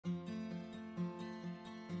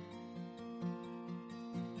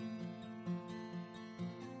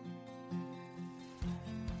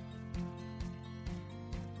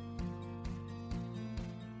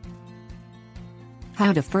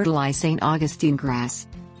How to fertilize St. Augustine grass.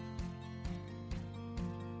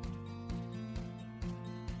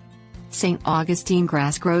 St. Augustine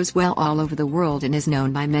grass grows well all over the world and is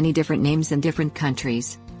known by many different names in different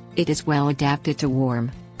countries. It is well adapted to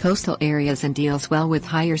warm, coastal areas and deals well with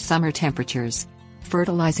higher summer temperatures.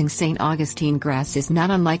 Fertilizing St. Augustine grass is not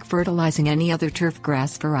unlike fertilizing any other turf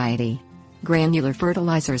grass variety. Granular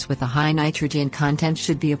fertilizers with a high nitrogen content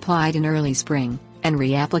should be applied in early spring, and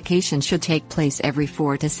reapplication should take place every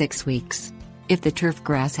 4 to 6 weeks. If the turf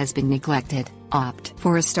grass has been neglected, opt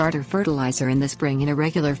for a starter fertilizer in the spring and a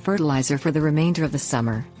regular fertilizer for the remainder of the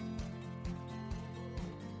summer.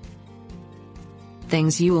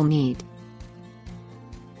 Things you will need: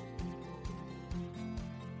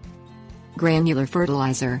 granular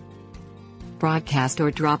fertilizer, broadcast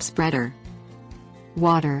or drop spreader,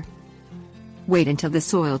 water. Wait until the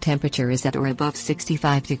soil temperature is at or above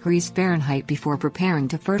 65 degrees Fahrenheit before preparing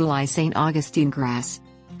to fertilize St. Augustine grass.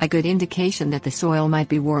 A good indication that the soil might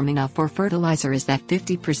be warm enough for fertilizer is that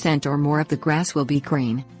 50% or more of the grass will be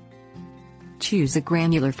green. Choose a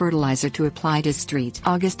granular fertilizer to apply to St.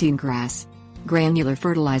 Augustine grass. Granular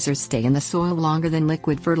fertilizers stay in the soil longer than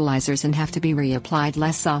liquid fertilizers and have to be reapplied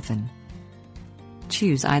less often.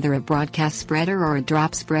 Choose either a broadcast spreader or a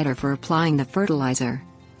drop spreader for applying the fertilizer.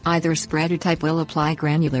 Either spreader type will apply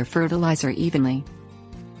granular fertilizer evenly.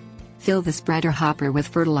 Fill the spreader hopper with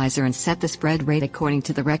fertilizer and set the spread rate according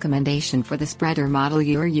to the recommendation for the spreader model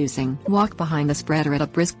you are using. Walk behind the spreader at a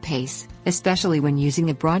brisk pace, especially when using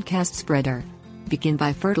a broadcast spreader. Begin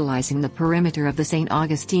by fertilizing the perimeter of the St.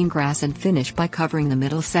 Augustine grass and finish by covering the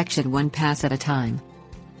middle section one pass at a time.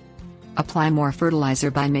 Apply more fertilizer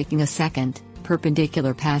by making a second,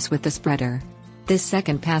 perpendicular pass with the spreader. This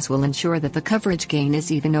second pass will ensure that the coverage gain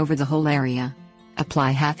is even over the whole area.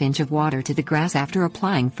 Apply ½ inch of water to the grass after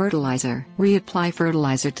applying fertilizer. Reapply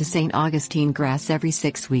fertilizer to St. Augustine grass every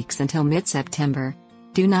 6 weeks until mid-September.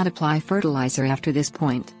 Do not apply fertilizer after this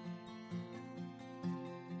point.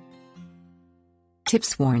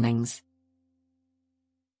 Tips warnings.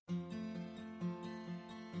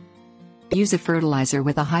 Use a fertilizer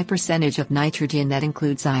with a high percentage of nitrogen that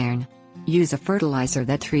includes iron. Use a fertilizer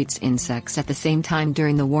that treats insects at the same time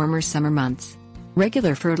during the warmer summer months.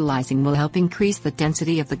 Regular fertilizing will help increase the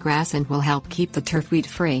density of the grass and will help keep the turf weed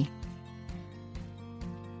free.